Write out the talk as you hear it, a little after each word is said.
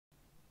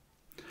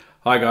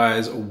Hi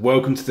guys,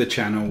 welcome to the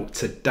channel.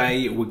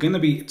 Today we're going to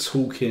be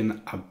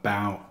talking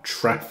about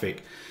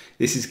traffic.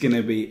 This is going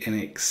to be an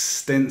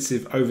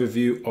extensive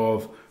overview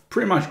of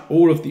pretty much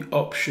all of the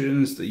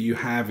options that you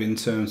have in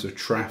terms of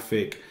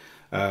traffic,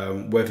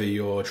 whether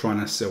you're trying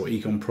to sell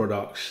ecom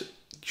products,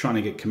 trying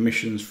to get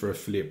commissions for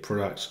affiliate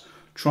products,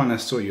 trying to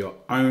sell your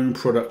own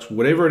products,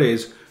 whatever it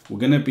is, we're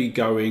going to be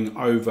going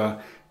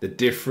over the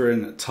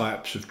different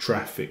types of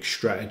traffic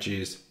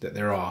strategies that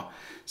there are.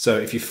 So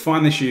if you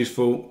find this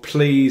useful,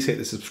 please hit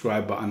the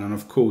subscribe button, and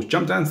of course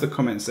jump down to the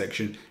comment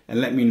section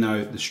and let me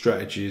know the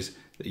strategies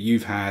that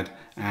you've had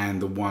and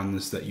the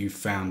ones that you've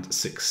found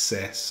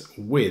success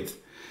with.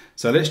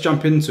 So let's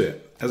jump into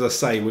it. As I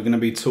say, we're going to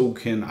be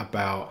talking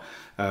about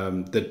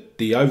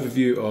the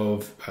overview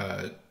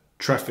of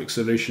traffic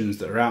solutions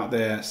that are out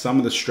there, some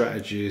of the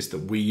strategies that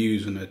we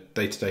use on a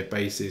day-to-day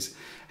basis,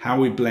 how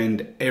we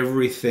blend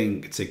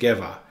everything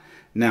together.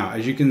 Now,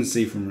 as you can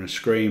see from the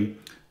screen,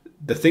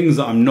 the things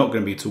that I'm not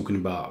going to be talking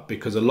about,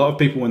 because a lot of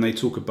people, when they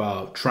talk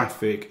about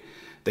traffic,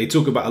 they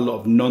talk about a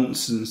lot of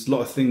nonsense, a lot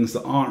of things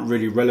that aren't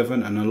really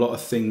relevant, and a lot of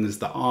things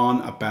that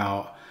aren't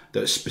about,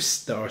 that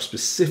are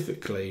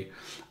specifically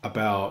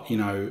about, you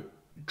know,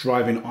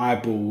 driving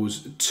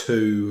eyeballs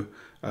to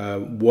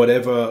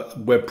whatever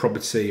web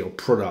property or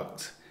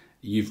product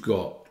you've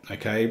got.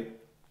 Okay,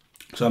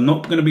 so I'm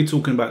not going to be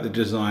talking about the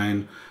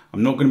design.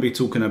 I'm not going to be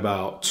talking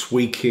about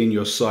tweaking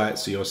your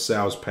sites or your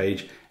sales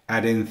page,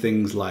 adding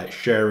things like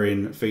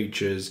sharing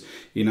features,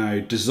 you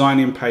know,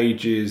 designing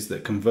pages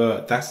that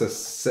convert. That's a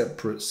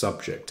separate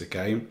subject,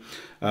 okay?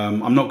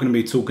 I'm not going to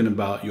be talking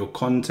about your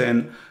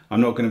content. I'm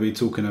not going to be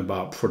talking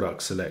about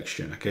product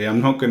selection, okay?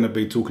 I'm not going to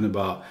be talking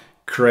about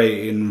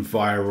creating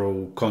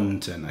viral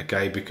content,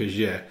 okay? Because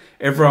yeah,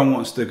 everyone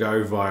wants to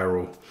go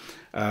viral.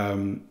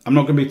 I'm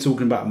not going to be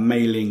talking about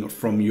mailing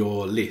from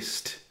your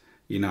list,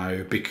 you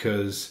know,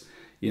 because,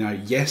 you know,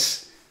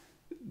 yes,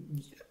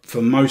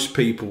 for most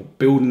people,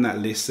 building that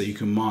list so you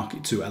can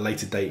market to at a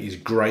later date is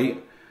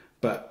great.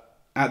 But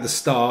at the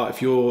start,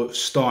 if you're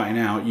starting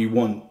out, you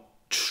want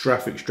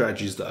traffic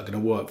strategies that are going to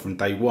work from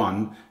day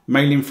one.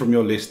 Mailing from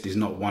your list is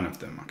not one of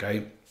them,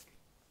 okay?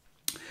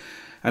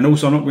 And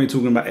also, I'm not going to be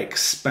talking about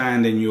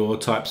expanding your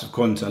types of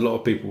content. A lot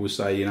of people will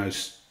say, you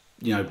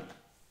know,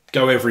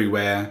 go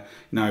everywhere,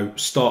 you know,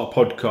 start a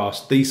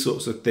podcast, these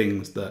sorts of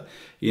things that,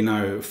 you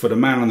know, for the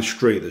man on the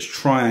street that's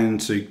trying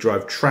to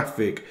drive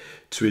traffic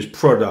to his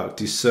product,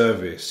 his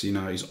service, you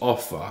know, his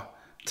offer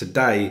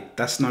today,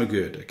 that's no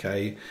good,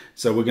 okay?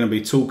 So we're going to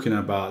be talking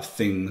about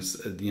things,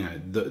 you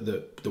know,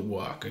 that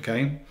work,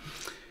 okay?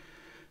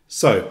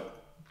 So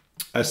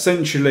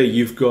essentially,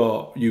 you've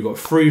got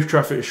free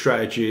traffic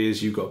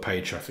strategies, you've got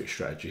paid traffic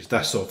strategies.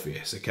 That's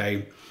obvious,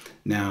 okay?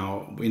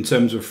 Now, in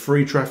terms of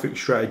free traffic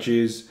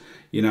strategies,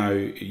 you know,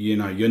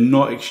 you're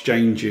not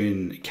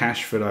exchanging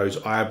cash for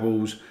those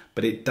eyeballs,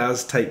 but it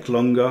does take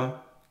longer.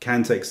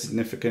 Can take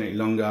significantly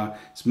longer.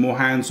 It's more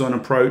hands-on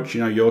approach.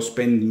 You know, you're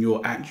spending your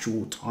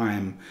actual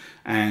time,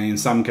 and in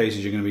some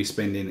cases you're going to be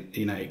spending,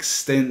 you know,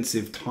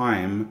 extensive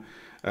time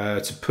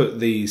to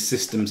put these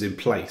systems in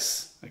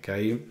place.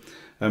 Okay,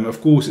 of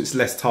course it's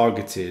less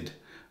targeted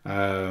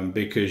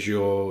because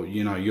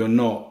you're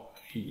not,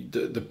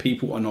 the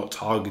people are not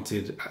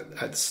targeted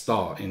at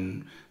start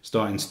and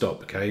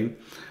stop. Okay,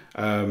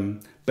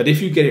 but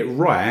if you get it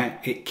right,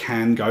 it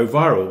can go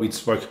viral. We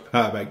spoke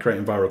about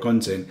creating viral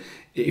content.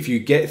 If you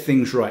get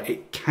things right,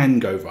 it can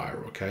go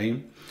viral,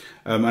 okay?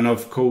 And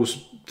of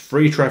course,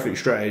 free traffic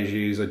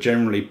strategies are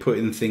generally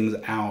putting things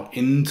out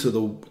into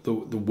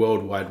the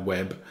World Wide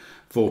Web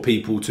for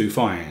people to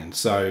find.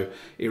 So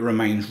it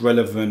remains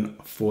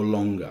relevant for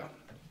longer.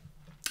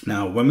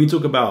 Now, when we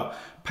talk about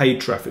paid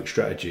traffic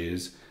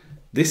strategies,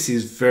 this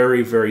is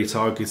very, very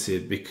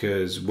targeted,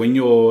 because when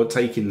you're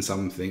taking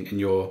something and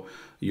you're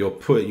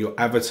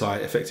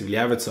effectively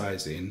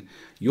advertising,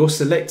 you're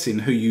selecting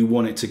who you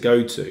want it to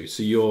go to.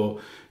 So you're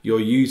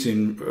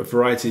using a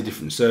variety of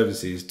different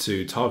services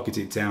to target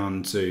it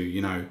down to,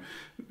 you know,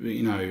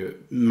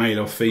 male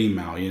or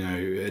female, you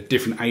know,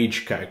 different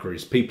age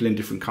categories, people in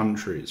different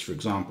countries, for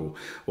example,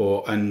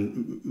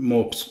 and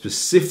more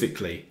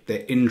specifically,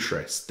 their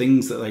interests,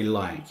 things that they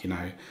like, you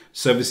know,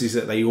 services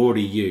that they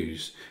already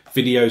use,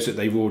 videos that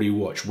they've already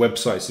watched,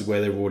 websites where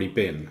they've already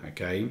been,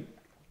 okay?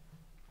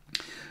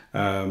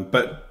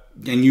 And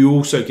you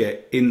also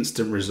get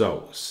instant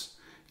results.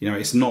 You know,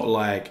 it's not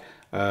like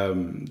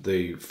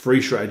the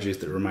free strategies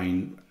that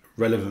remain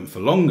relevant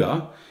for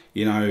longer.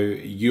 You know,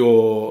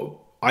 you're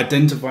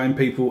identifying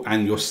people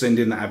and you're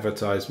sending the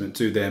advertisement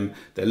to them.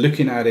 They're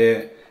looking at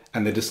it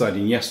and they're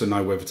deciding yes or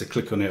no whether to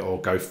click on it or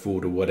go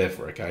forward or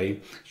whatever, okay?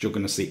 So you're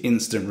going to see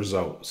instant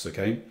results,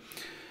 okay?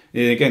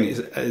 And again,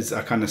 as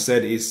I kind of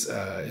said, it's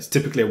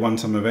typically a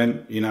one-time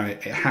event. You know,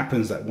 it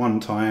happens at one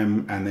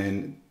time and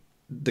then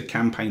the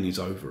campaign is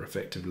over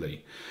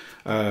effectively.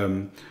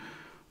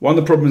 One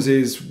of the problems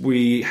is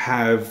we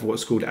have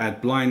what's called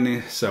ad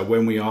blindness. So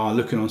when we are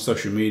looking on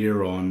social media,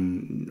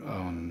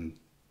 on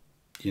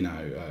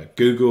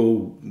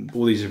Google,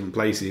 all these different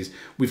places,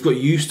 we've got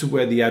used to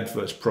where the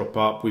adverts prop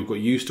up, we've got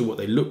used to what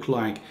they look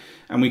like,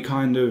 and we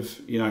kind of,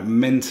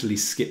 mentally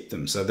skip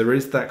them. So there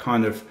is that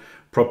kind of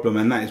problem,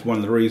 and that is one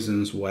of the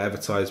reasons why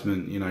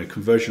advertisement,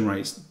 conversion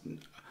rates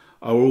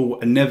are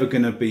never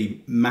going to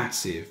be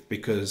massive,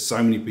 because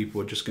so many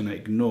people are just going to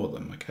ignore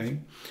them, okay?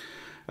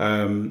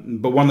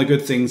 But one of the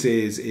good things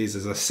is,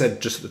 as I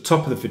said just at the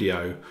top of the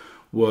video,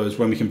 was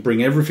when we can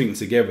bring everything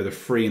together, the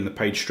free and the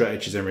paid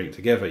strategies, everything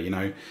together,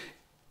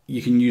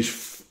 you can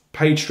use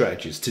paid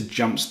strategies to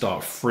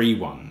jumpstart free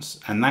ones,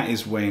 and that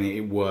is when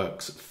it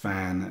works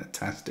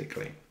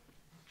fantastically.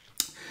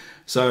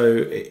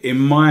 So in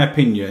my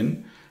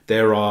opinion,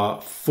 there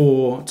are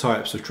 4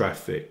 types of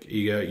traffic.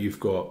 You've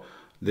got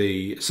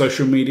the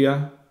social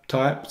media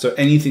type, so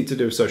anything to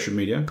do with social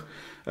media.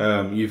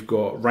 You've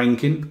got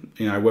ranking,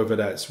 whether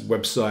that's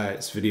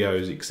websites,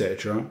 videos,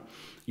 etc.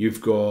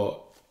 You've got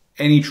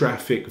any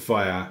traffic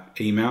via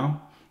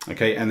email,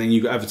 okay, and then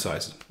you've got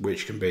advertising,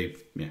 which can be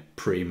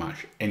pretty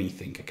much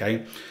anything,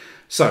 okay.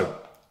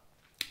 So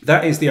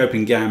that is the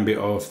open gambit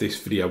of this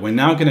video. We're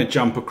now going to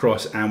jump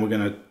across and we're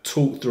going to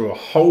talk through a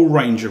whole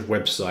range of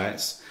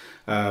websites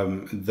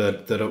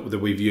that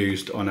we've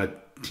used on a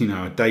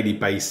daily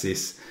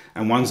basis,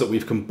 and ones that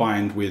we've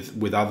combined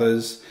with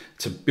others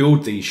to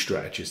build these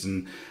strategies.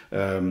 And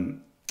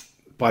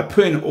by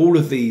putting all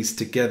of these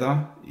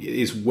together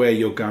is where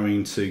you're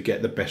going to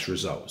get the best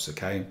results,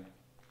 okay?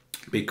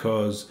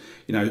 Because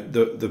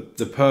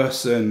the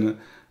person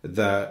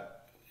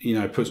that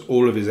puts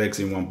all of his eggs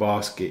in one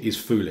basket is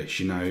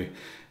foolish.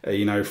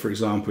 For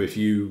example, if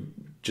you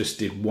just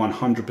did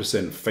 100%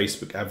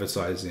 Facebook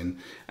advertising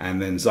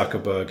and then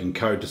Zuckerberg and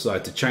co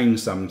decide to change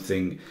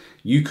something,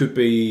 you could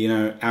be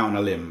out on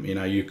a limb.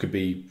 You could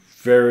be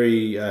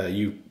very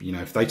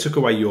if they took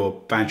away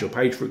banned your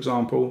page, for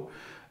example,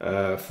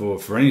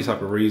 for any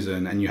type of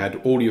reason, and you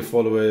had all your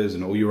followers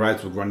and all your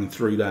ads were running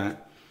through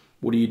that,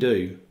 what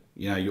do?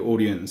 Your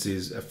audience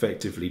is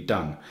effectively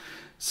done.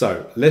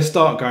 So let's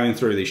start going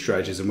through these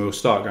strategies, and we'll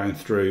start going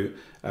through,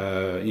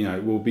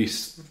 we'll be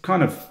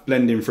kind of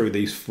blending through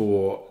these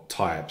 4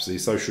 types,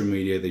 these social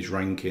media, these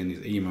ranking, these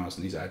emails,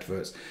 and these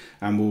adverts.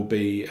 And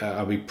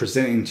I'll be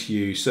presenting to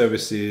you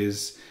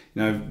services,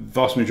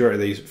 vast majority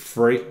of these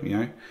free,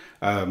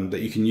 that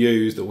you can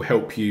use, that will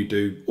help you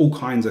do all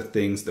kinds of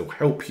things, that will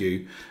help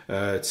you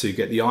to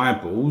get the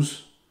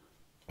eyeballs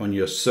on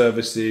your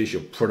services,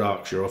 your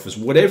products, your offers,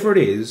 whatever it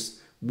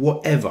is,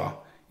 whatever.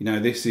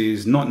 This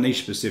is not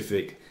niche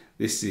specific.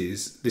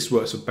 This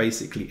works for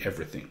basically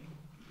everything.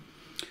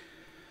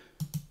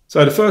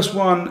 So the first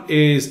one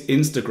is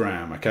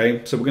Instagram,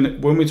 okay? So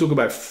when we talk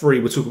about free,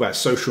 we'll talk about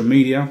social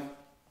media.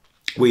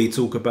 We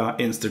talk about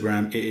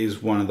Instagram. It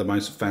is one of the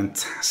most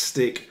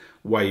fantastic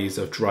ways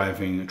of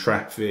driving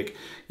traffic.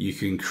 You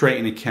can create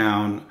an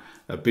account,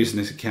 a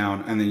business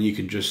account, and then you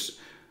can just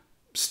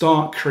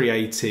start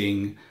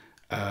creating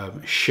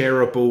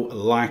shareable,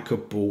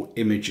 likable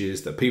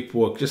images that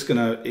people are just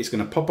it's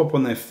gonna pop up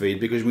on their feed,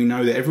 because we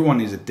know that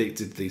everyone is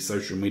addicted to these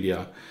social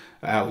media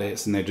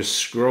outlets, and they just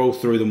scroll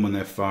through them on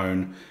their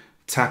phone,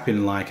 tap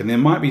in like, and there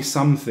might be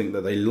something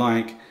that they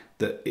like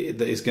that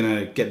is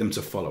gonna get them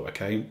to follow,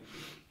 okay?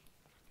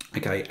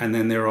 And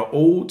then there are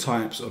all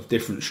types of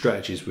different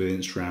strategies with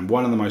Instagram.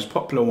 One of the most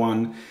popular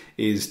one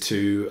is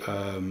to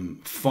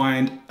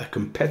find a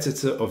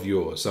competitor of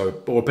yours, or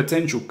a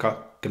potential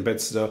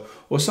competitor,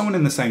 or someone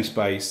in the same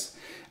space,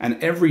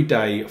 and every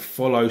day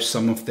follow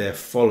some of their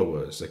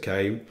followers,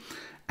 okay?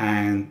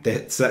 And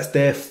so that's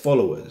their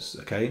followers,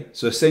 okay?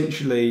 So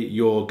essentially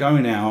you're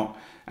going out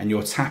and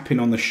you're tapping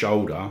on the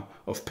shoulder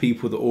of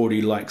people that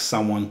already like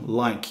someone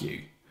like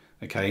you,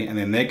 okay? And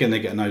then they're gonna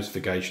get a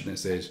notification that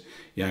says,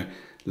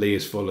 Lee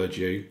has followed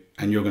you,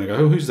 and you're gonna go,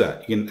 oh, who's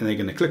that? And they're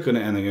gonna click on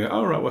it, and they're gonna go,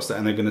 oh, right, what's that?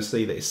 And they're gonna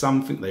see that it's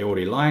something they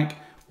already like.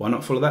 Why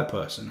not follow that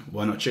person?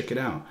 Why not check it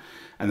out?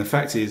 And the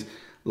fact is,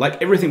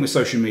 like everything with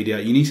social media,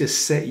 you need to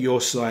set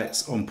your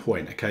sites on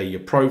point, okay?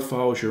 Your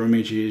profiles, your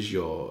images,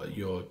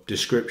 your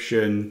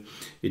description,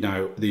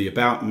 the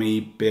about me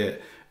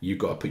bit, you've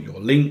got to put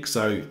your link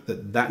so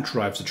that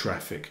drives the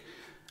traffic.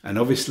 And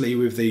obviously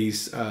with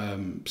these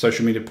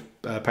social media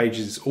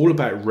pages, it's all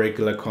about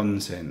regular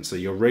content. So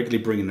you're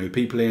regularly bringing new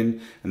people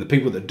in, and the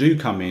people that do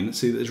come in,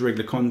 see that there's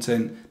regular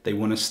content, they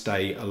want to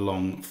stay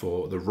along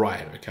for the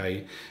ride,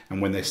 okay? And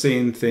when they're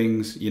seeing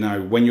things,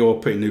 when you're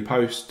putting new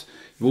posts,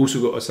 you've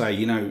also got to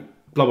say,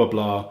 blah, blah,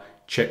 blah,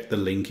 check the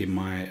link in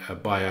my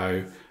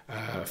bio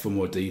for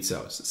more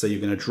details. So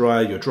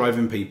you're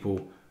driving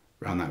people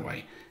around that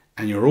way.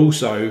 And you're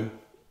also,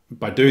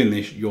 by doing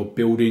this, you're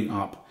building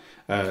up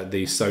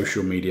these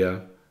social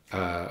media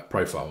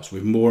profiles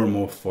with more and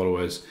more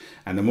followers.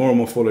 And the more and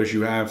more followers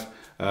you have,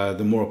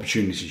 the more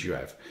opportunities you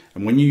have.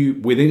 And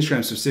with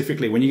Instagram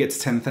specifically, when you get to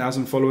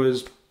 10,000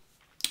 followers,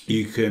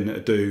 you can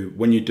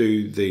when you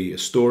do the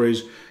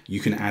stories, you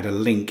can add a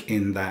link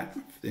in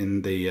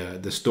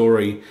the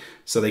story,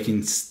 so they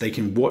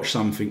can watch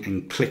something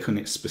and click on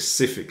it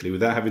specifically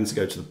without having to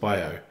go to the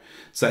bio.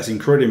 So that's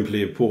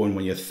incredibly important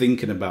when you're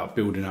thinking about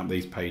building up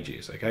these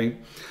pages, okay?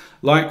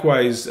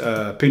 Likewise,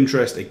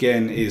 Pinterest,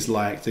 again, is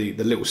like the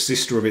little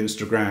sister of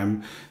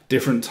Instagram,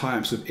 different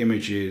types of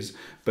images,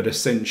 but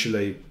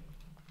essentially,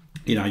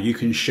 you know, you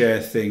can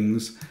share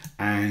things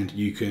and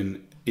you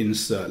can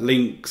insert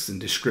links and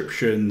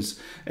descriptions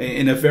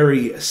in a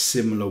very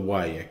similar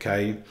way,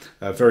 okay?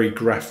 Very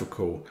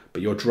graphical,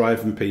 but you're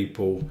driving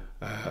people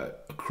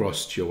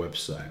across to your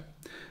website.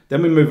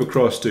 Then we move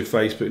across to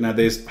Facebook. Now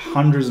there's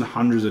hundreds and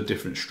hundreds of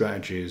different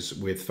strategies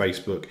with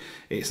Facebook.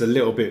 It's a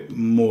little bit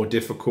more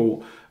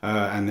difficult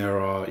and there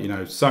are, you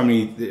know, so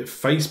many.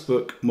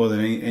 Facebook more than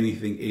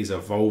anything is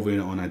evolving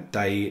on a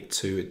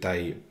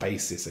day-to-day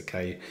basis,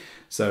 okay?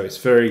 So it's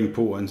very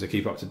important to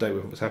keep up to date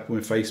with what's happening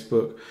with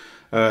Facebook.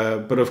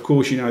 But of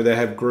course, you know, they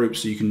have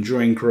groups, so you can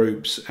join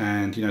groups,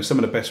 and you know, some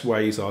of the best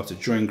ways are to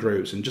join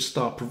groups and just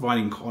start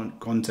providing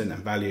content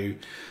and value,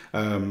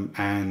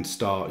 and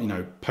start, you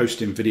know,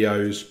 posting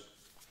videos,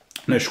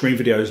 you know, screen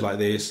videos like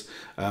this,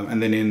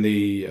 and then in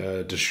the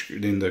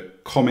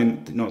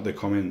comments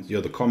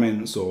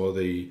or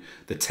the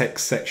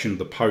text section of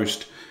the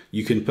post,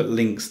 you can put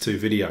links to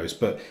videos,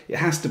 but it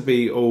has to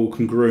be all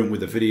congruent with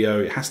the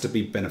video. It has to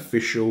be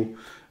beneficial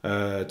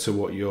to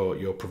what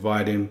you're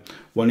providing.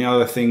 One of the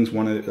other things,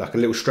 like a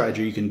little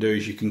strategy you can do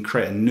is you can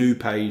create a new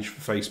page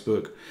for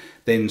Facebook,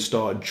 then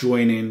start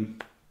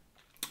joining.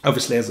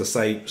 Obviously, as I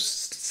say,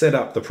 set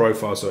up the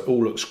profile so it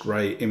all looks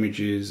great,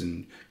 images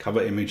and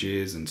cover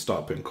images, and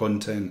start putting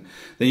content.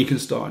 Then you can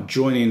start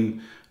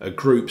joining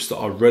groups that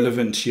are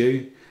relevant to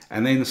you,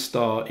 and then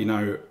start, you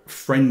know,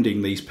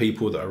 friending these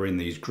people that are in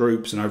these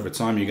groups. And over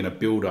time, you're going to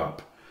build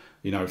up,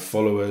 you know,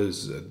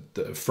 followers,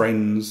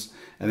 friends.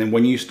 And then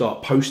when you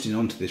start posting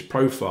onto this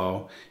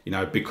profile, you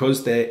know,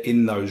 because they're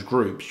in those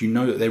groups, you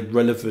know that they're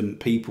relevant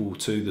people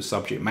to the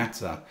subject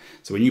matter.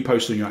 So when you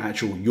post on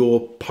your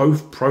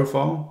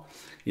profile,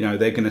 you know,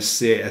 they're going to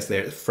see it as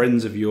they're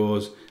friends of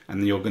yours, and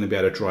then you're going to be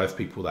able to drive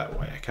people that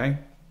way, okay?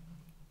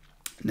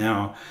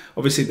 Now,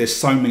 obviously there's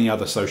so many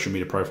other social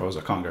media profiles.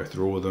 I can't go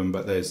through all of them,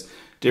 but there's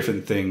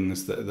different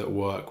things that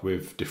work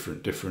with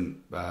different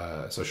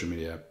social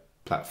media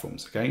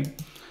platforms, okay?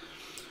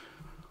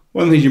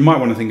 One of the things you might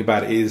want to think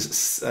about is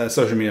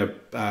social media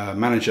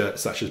manager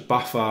such as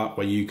Buffer,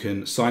 where you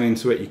can sign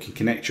into it, you can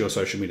connect your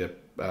social media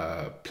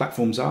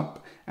platforms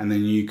up, and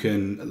then you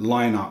can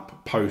line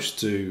up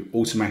posts to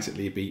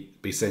automatically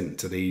be sent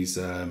to these,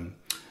 whether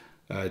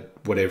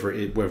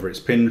it's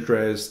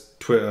Pinterest,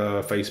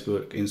 Twitter,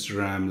 Facebook,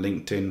 Instagram,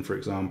 LinkedIn, for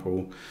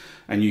example.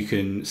 And you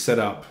can set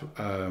up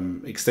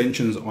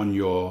extensions on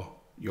your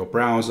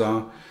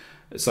browser.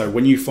 So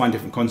when you find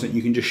different content,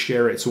 you can just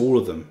share it to all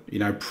of them, you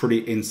know,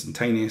 pretty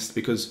instantaneous.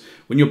 Because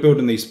when you're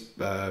building these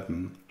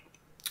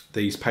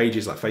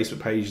pages, like Facebook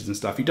pages and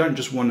stuff, you don't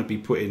just want to be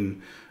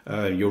putting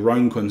your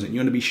own content. You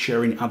want to be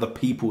sharing other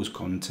people's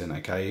content,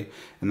 okay?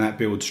 And that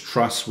builds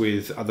trust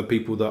with other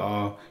people that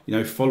are, you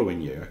know,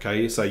 following you,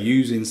 okay? So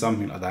using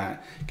something like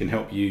that can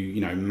help you, you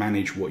know,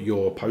 manage what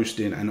you're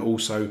posting and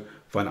also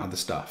find other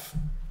stuff.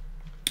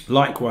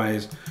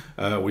 Likewise,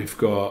 we've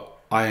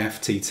got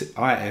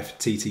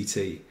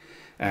IFTTT.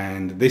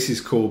 And this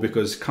is cool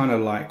because, kind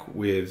of like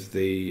with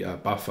the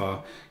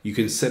Buffer, you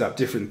can set up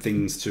different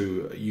things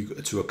to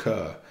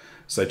occur.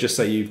 So just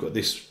say you've got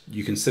this,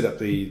 you can set up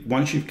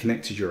once you've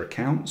connected your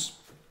accounts,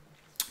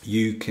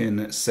 you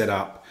can set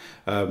up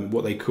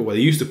what they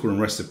used to call them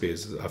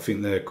recipes. I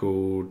think they're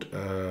called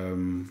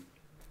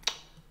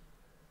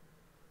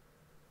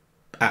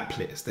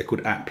applets. They're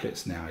called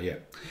applets now, yeah.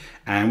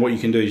 And what you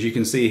can do is you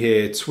can see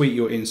here, tweet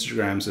your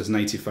Instagrams as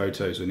native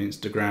photos on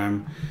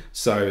Instagram,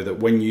 so that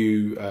when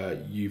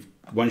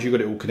once you've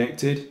got it all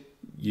connected,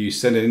 you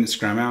send an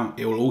Instagram out,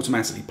 it will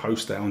automatically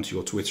post that onto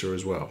your Twitter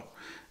as well.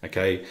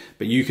 Okay,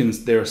 but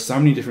there are so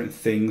many different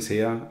things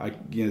here.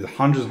 You know,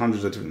 hundreds and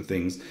hundreds of different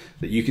things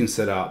that you can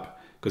set up,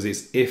 because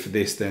it's if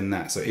this then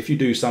that. So if you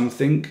do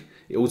something,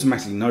 it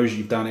automatically knows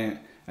you've done it,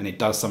 and it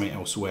does something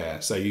elsewhere.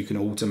 So you can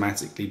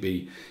automatically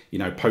be, you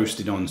know,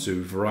 posted onto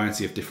a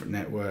variety of different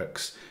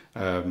networks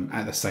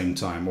at the same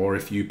time. Or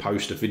if you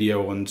post a new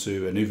video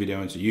onto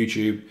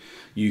YouTube,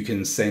 you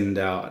can send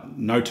out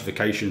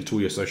notifications to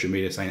all your social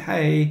media saying,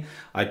 hey,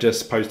 I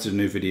just posted a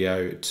new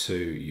video to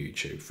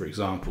YouTube, for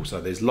example. So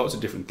there's lots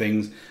of different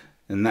things,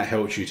 and that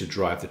helps you to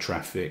drive the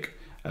traffic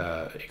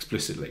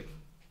explicitly.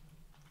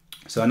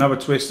 So another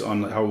twist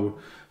on the whole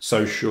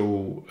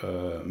social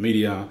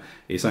media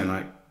is something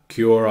like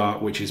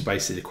Quora, which is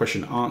basically a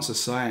question and answer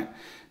site.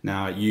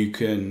 Now you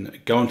can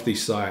go onto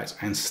these sites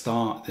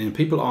and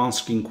people are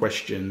asking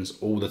questions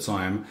all the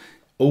time,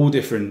 all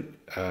different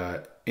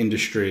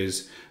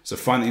industries. So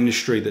find the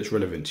industry that's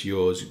relevant to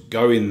yours,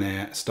 go in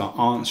there, start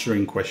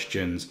answering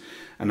questions.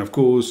 And of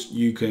course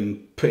you can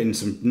put in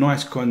some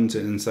nice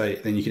content and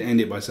then you can end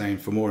it by saying,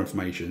 for more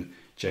information,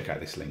 check out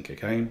this link,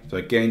 okay? So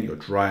again, you're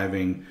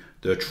driving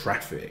the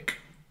traffic.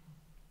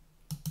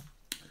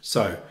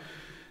 So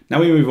now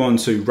we move on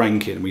to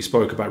ranking. We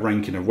spoke about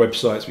ranking of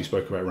websites, we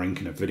spoke about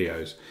ranking of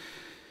videos.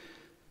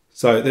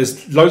 So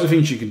there's loads of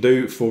things you can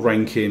do for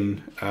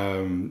ranking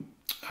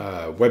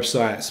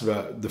websites,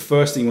 but the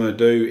first thing you want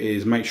to do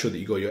is make sure that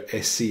you got your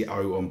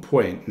SEO on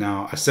point.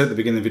 Now, I said at the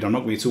beginning of the video, I'm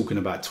not going to be talking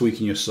about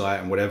tweaking your site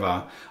and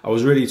whatever. I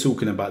was really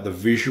talking about the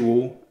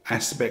visual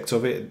aspect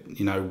of it,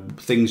 you know,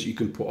 things you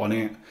can put on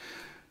it.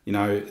 You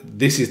know,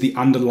 this is the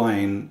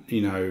underlying,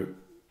 you know,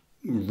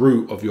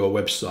 root of your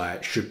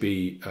website should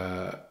be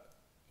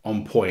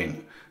on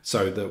point,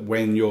 so that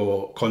when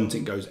your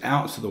content goes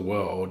out to the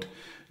world,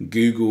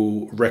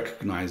 Google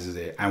recognizes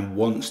it and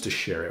wants to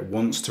share it,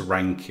 wants to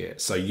rank it.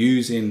 So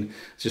using,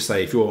 just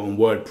say if you're on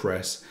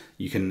WordPress,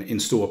 you can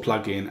install a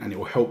plugin and it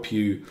will help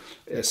you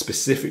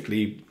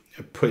specifically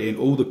put in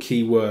all the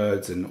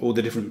keywords and all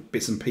the different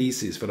bits and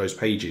pieces for those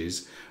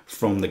pages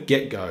from the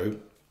get-go.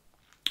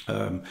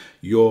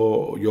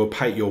 Your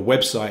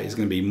website is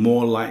going to be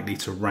more likely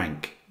to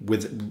rank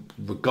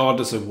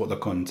regardless of what the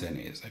content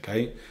is.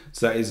 Okay,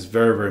 so that is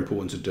very, very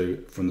important to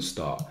do from the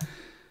start.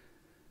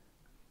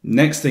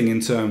 Next thing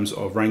in terms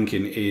of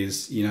ranking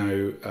is, you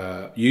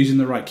know, using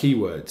the right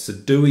keywords. So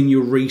doing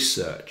your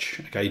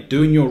research, okay,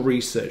 doing your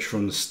research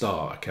from the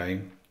start,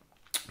 okay.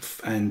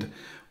 And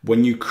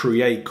when you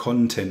create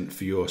content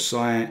for your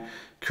site,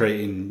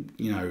 creating,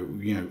 you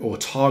know, or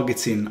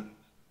targeting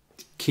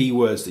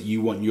keywords that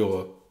you want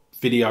your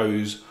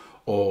videos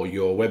or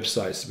your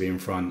websites to be in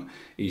front,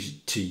 is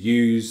to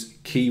use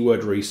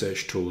keyword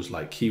research tools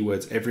like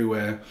Keywords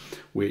Everywhere,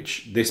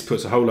 which this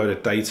puts a whole load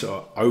of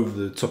data over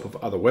the top of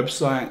other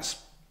websites.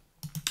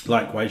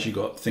 Likewise, you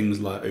got things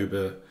like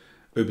Uber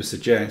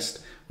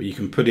Suggest, where you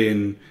can put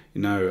in,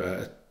 you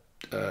know,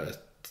 a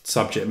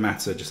subject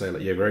matter, just say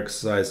like yoga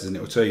exercises, and it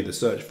will tell you the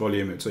search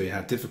volume, it will tell you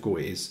how difficult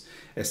it is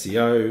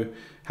SEO,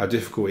 how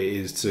difficult it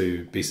is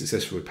to be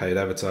successful with paid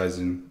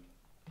advertising.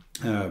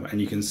 And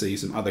you can see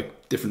some other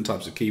different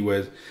types of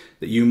keywords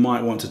that you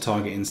might want to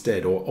target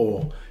instead,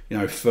 or you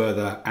know,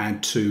 further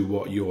add to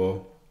what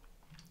you're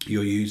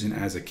using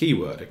as a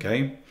keyword.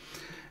 Okay,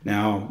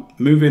 now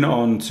moving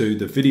on to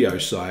the video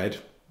side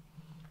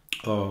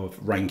of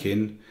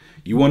ranking,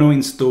 you want to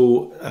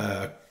install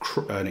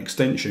an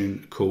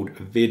extension called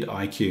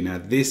vidIQ. Now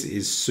this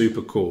is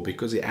super cool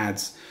because it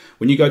adds,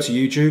 when you go to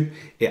YouTube,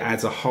 it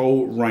adds a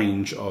whole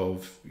range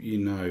of, you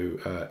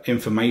know,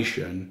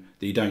 information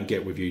that you don't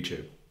get with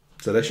YouTube.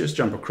 So let's just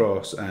jump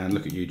across and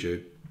look at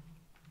YouTube,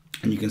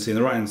 and you can see on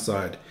the right hand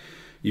side,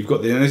 you've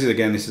got the, and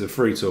this is a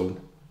free tool.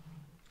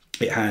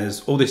 It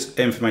has all this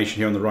information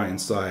here on the right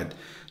hand side,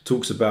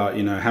 talks about,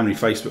 you know, how many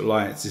Facebook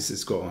likes this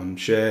has got on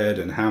shared,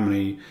 and how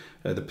many,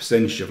 the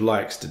percentage of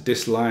likes to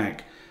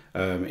dislike.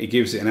 It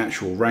gives it an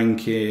actual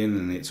ranking,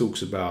 and it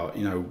talks about,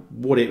 you know,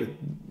 what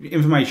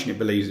information it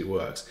believes it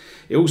works.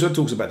 It also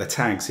talks about the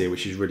tags here,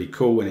 which is really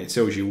cool, and it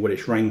tells you what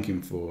it's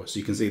ranking for. So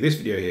you can see this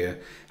video here,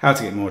 how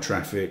to get more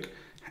traffic.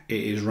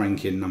 It is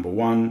ranking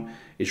 #1,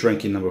 it's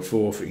ranking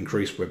 #4 for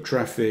increased web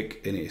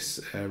traffic, and it's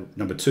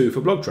 #2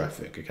 for blog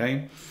traffic,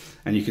 okay?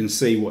 And you can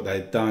see what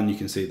they've done. You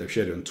can see they've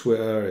shared it on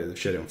Twitter, they've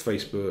shared it on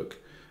Facebook,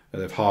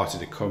 they've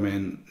hearted a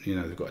comment, you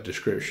know, they've got a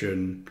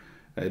description,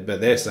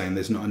 but they're saying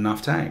there's not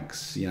enough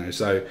tags, you know,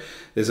 so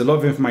there's a lot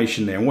of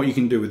information there. And what you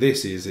can do with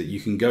this is that you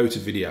can go to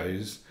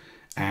videos,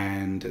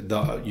 and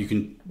you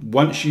can,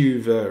 once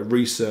you've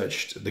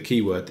researched the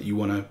keyword that you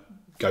want to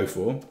go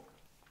for,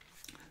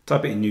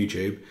 type it in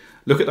YouTube,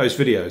 look at those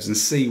videos and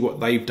see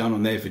what they've done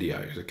on their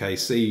videos, okay?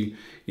 See,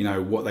 you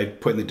know, what they've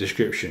put in the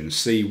description,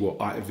 see what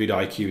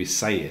vidIQ is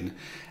saying,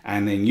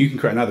 and then you can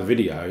create another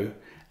video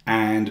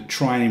and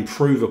try and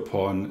improve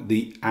upon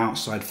the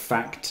outside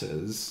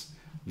factors,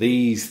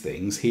 these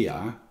things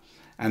here,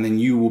 and then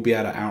you will be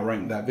able to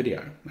outrank that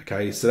video,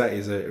 okay? So that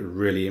is a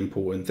really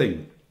important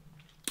thing.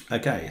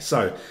 Okay,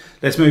 so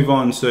let's move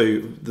on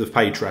to the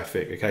paid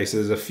traffic. Okay, so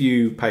there's a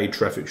few paid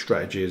traffic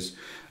strategies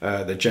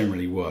that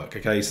generally work.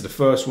 Okay, so the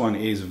first one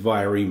is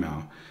via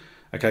email.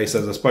 Okay, so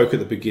as I spoke at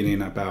the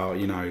beginning about,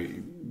 you know,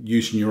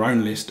 using your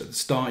own list at the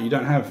start, you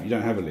don't have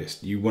a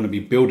list. You want to be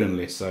building a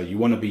list, so you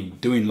want to be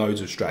doing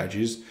loads of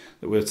strategies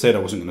that we said I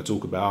wasn't going to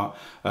talk about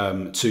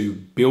to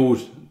build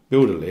a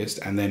list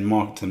and then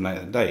market them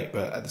later in the date.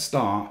 But at the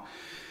start,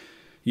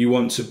 you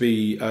want to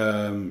be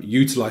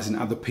utilizing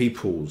other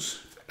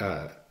people's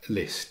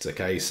lists.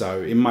 Okay,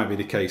 so it might be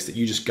the case that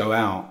you just go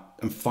out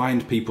and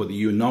find people that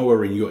you know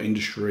are in your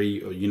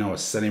industry, or you know are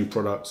selling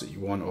products that you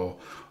want,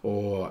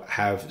 or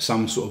have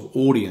some sort of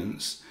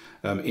audience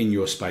in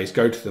your space.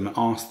 Go to them and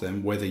ask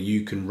them whether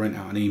you can rent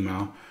out an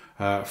email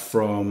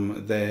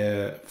from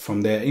their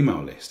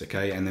email list.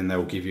 Okay, and then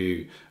they'll give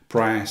you a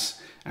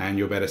price, and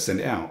you'll better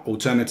send it out.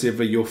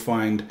 Alternatively, you'll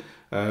find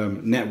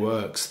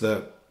networks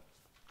that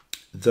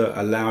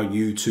allow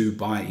you to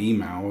buy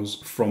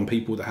emails from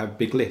people that have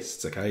big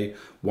lists. Okay,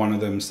 one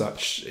of them is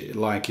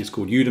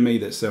called Udemy,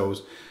 that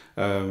sells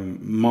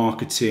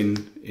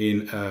marketing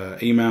in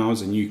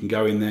emails, and you can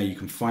go in there, you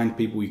can find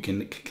people, you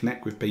can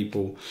connect with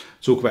people,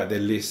 talk about their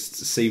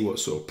lists, see what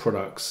sort of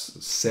products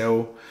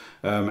sell,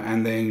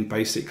 and then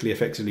basically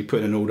effectively put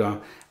in an order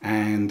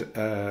and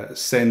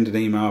send an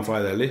email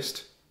via their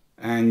list,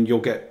 and you'll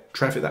get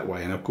traffic that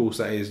way. And of course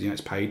that is, you know,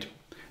 it's paid,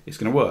 it's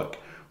going to work.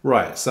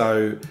 Right,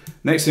 so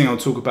next thing I'll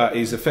talk about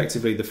is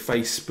effectively the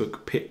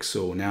Facebook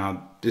pixel.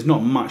 Now, there's not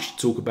much to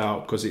talk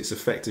about because it's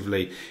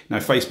effectively, you know,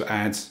 Facebook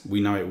ads,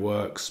 we know it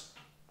works.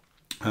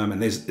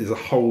 And there's a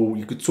whole,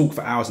 you could talk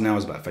for hours and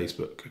hours about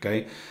Facebook,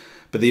 okay?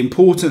 But the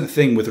important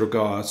thing with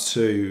regards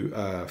to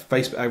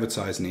Facebook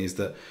advertising is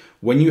that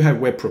when you have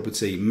web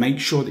property, make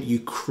sure that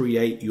you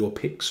create your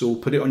pixel,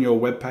 put it on your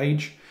web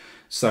page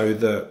so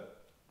that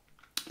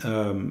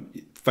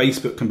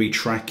Facebook can be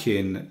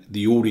tracking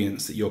the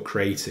audience that you're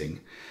creating,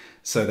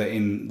 so that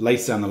in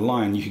later down the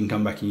line you can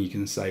come back and you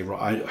can say,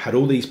 right, I had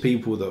all these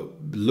people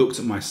that looked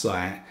at my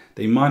site,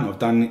 they might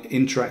not have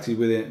interacted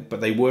with it,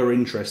 but they were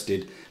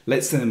interested.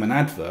 Let's send them an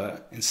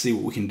advert and see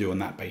what we can do on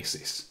that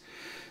basis.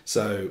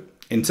 So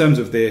in terms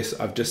of this,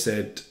 I've just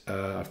said,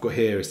 I've got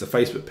here is the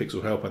Facebook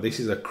Pixel Helper. This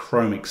is a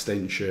Chrome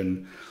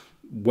extension.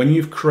 When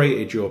you've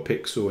created your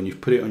pixel and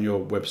you've put it on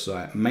your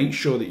website, make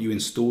sure that you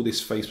install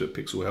this Facebook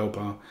Pixel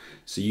Helper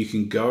so you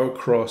can go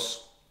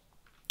across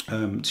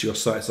to your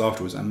sites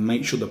afterwards and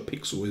make sure the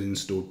pixel is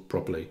installed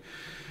properly.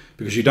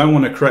 Because you don't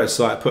want to create a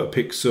site, put a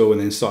pixel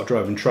and then start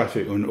driving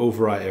traffic in all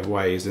variety of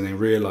ways and then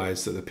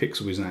realize that the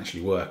pixel isn't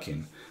actually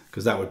working,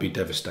 because that would be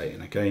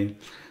devastating, okay?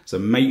 So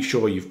make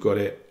sure you've got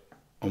it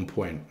on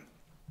point.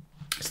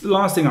 So the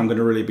last thing I'm going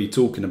to really be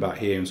talking about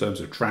here in terms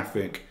of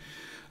traffic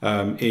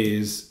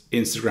is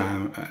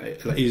Instagram,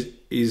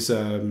 is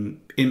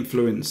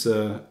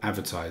influencer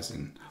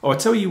advertising. Oh, I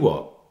tell you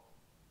what,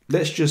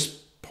 let's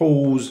just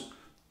pause,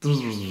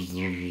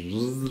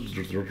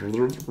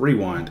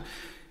 rewind.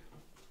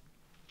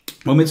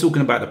 When we're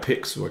talking about the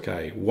pixel,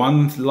 okay,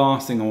 one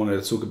last thing I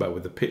wanted to talk about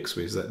with the pixel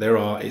is that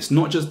it's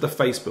not just the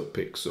Facebook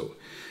pixel.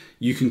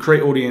 You can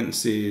create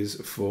audiences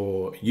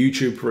for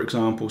YouTube, for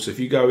example. So if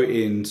you go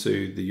into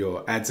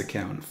your ads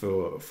account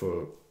for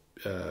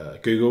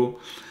Google,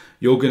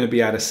 you're going to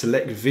be able to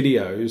select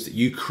videos that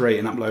you create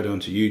and upload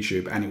onto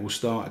YouTube, and it will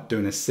start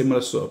doing a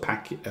similar sort of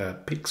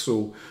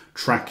pixel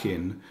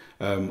tracking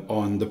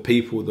on the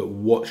people that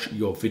watch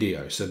your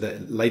video, so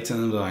that later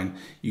down the line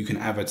you can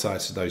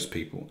advertise to those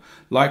people.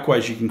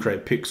 Likewise, you can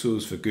create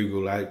pixels for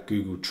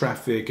Google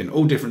traffic and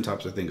all different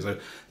types of things. So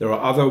there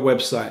are other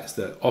websites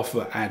that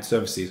offer ad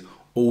services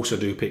also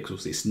do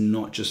pixels. It's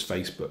not just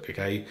Facebook,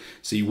 okay?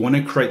 So you want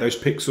to create those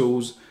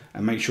pixels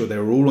and make sure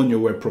they're all on your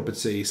web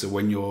property. So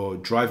when you're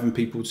driving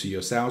people to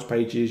your sales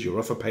pages, your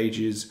offer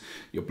pages,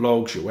 your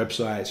blogs, your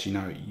websites, you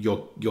know, you're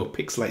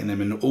pixelating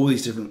them in all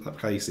these different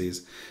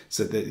places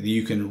so that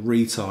you can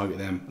retarget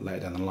them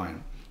later down the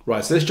line.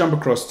 Right, so let's jump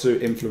across to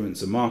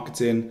influencer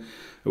marketing,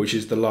 which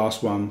is the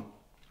last one.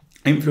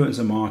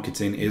 Influencer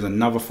marketing is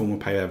another form of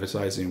paid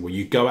advertising where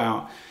you go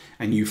out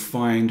and you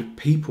find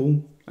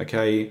people,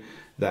 okay,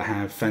 that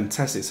have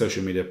fantastic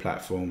social media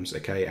platforms,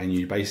 okay, and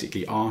you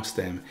basically ask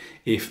them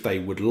if they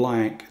would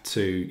like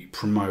to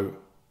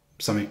promote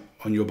something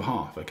on your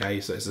behalf,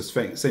 okay? So it's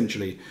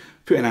essentially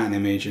putting out an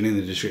image and in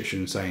the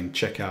description saying,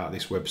 check out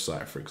this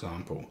website, for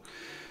example.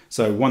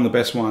 So one of the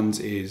best ones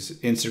is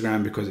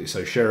Instagram because it's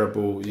so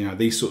shareable. You know,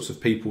 these sorts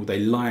of people, they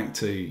like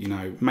to, you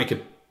know, make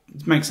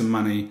some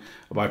money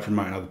by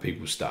promoting other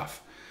people's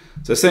stuff.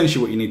 So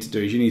essentially what you need to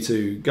do is you need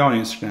to go on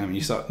Instagram and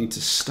you need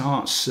to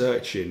start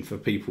searching for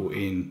people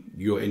in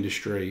your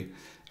industry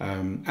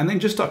and then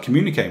just start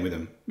communicating with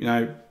them. You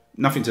know,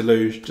 nothing to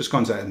lose, just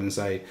contact them and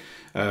say,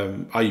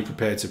 are you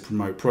prepared to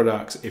promote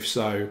products? If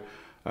so,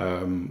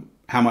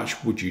 how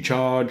much would you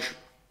charge?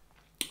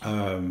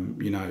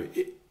 You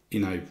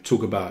know,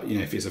 talk about, you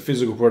know, if it's a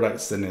physical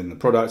product, send in the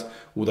product.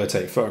 Will they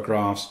take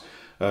photographs?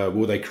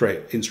 Will they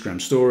create Instagram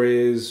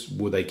stories?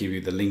 Will they give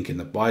you the link in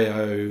the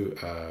bio?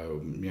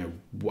 You know,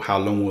 how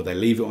long will they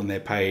leave it on their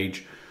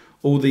page?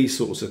 All these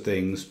sorts of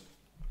things,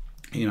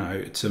 you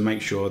know, to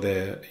make sure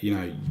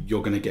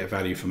you're going to get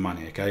value for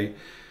money, okay?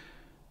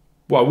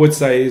 What I would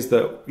say is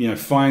that, you know,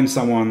 find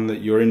someone that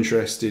you're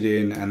interested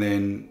in and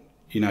then,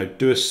 you know,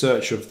 do a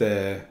search of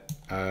their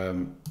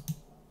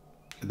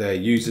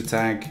user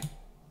tag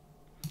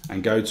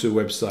and go to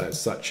websites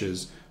such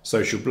as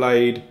Social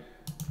Blade,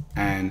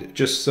 and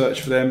just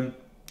search for them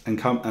and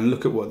come and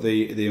look at what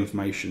the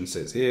information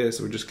says here.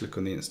 So we'll just click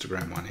on the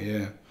Instagram one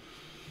here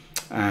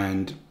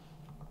and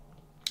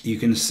you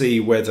can see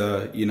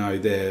whether, you know,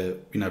 they're,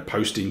 you know,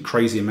 posting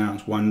crazy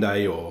amounts one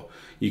day, or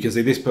you can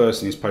see this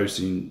person is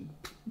posting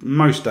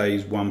most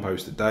days one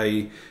post a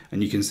day,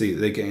 and you can see that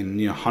they're getting,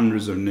 you know,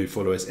 hundreds of new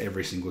followers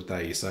every single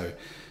day. So,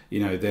 you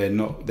know,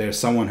 they're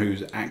someone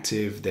who's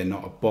active, they're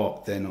not a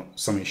bot, they're not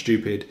something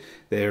stupid,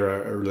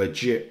 they're a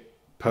legit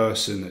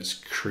person that's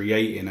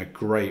creating a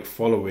great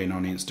following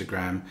on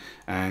Instagram,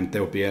 and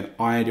there'll be an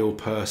ideal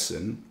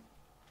person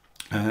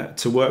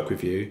to work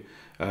with you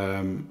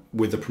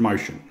with the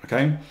promotion,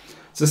 okay?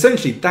 So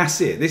essentially that's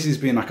it. This has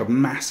been like a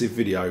massive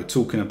video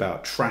talking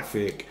about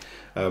traffic,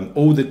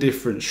 all the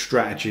different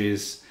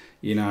strategies,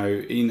 you know,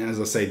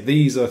 as I say,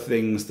 these are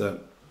things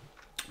that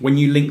when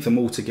you link them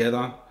all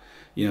together,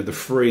 you know, the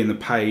free and the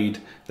paid,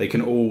 they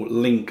can all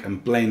link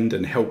and blend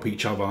and help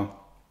each other.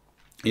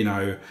 you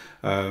know,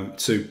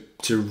 to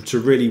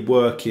really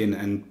work in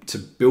and to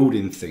build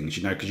in things,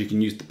 you know, because you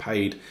can use the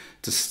paid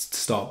to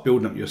start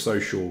building up your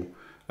social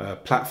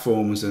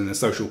platforms, and the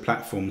social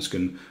platforms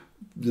can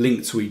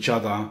link to each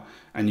other,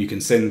 and you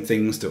can send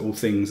things to all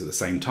things at the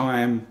same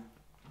time,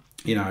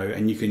 you know,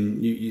 and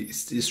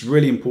it's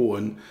really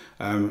important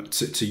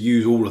to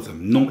use all of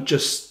them, not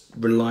just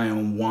rely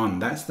on one.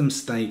 That's the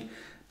mistake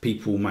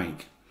people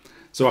make.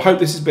 So I hope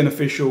this has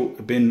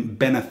been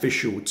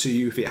beneficial to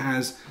you. If it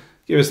has,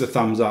 give us the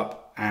thumbs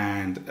up,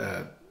 and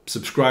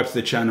subscribe to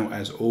the channel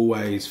as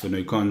always for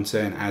new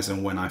content as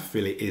and when I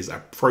feel it is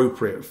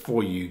appropriate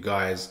for you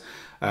guys.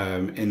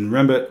 And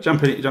remember,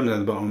 jump down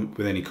the bottom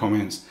with any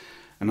comments,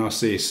 and I'll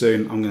see you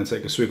soon. I'm going to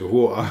take a swig of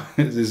water.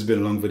 This has been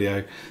a long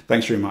video.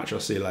 Thanks very much. I'll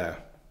see you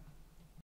later.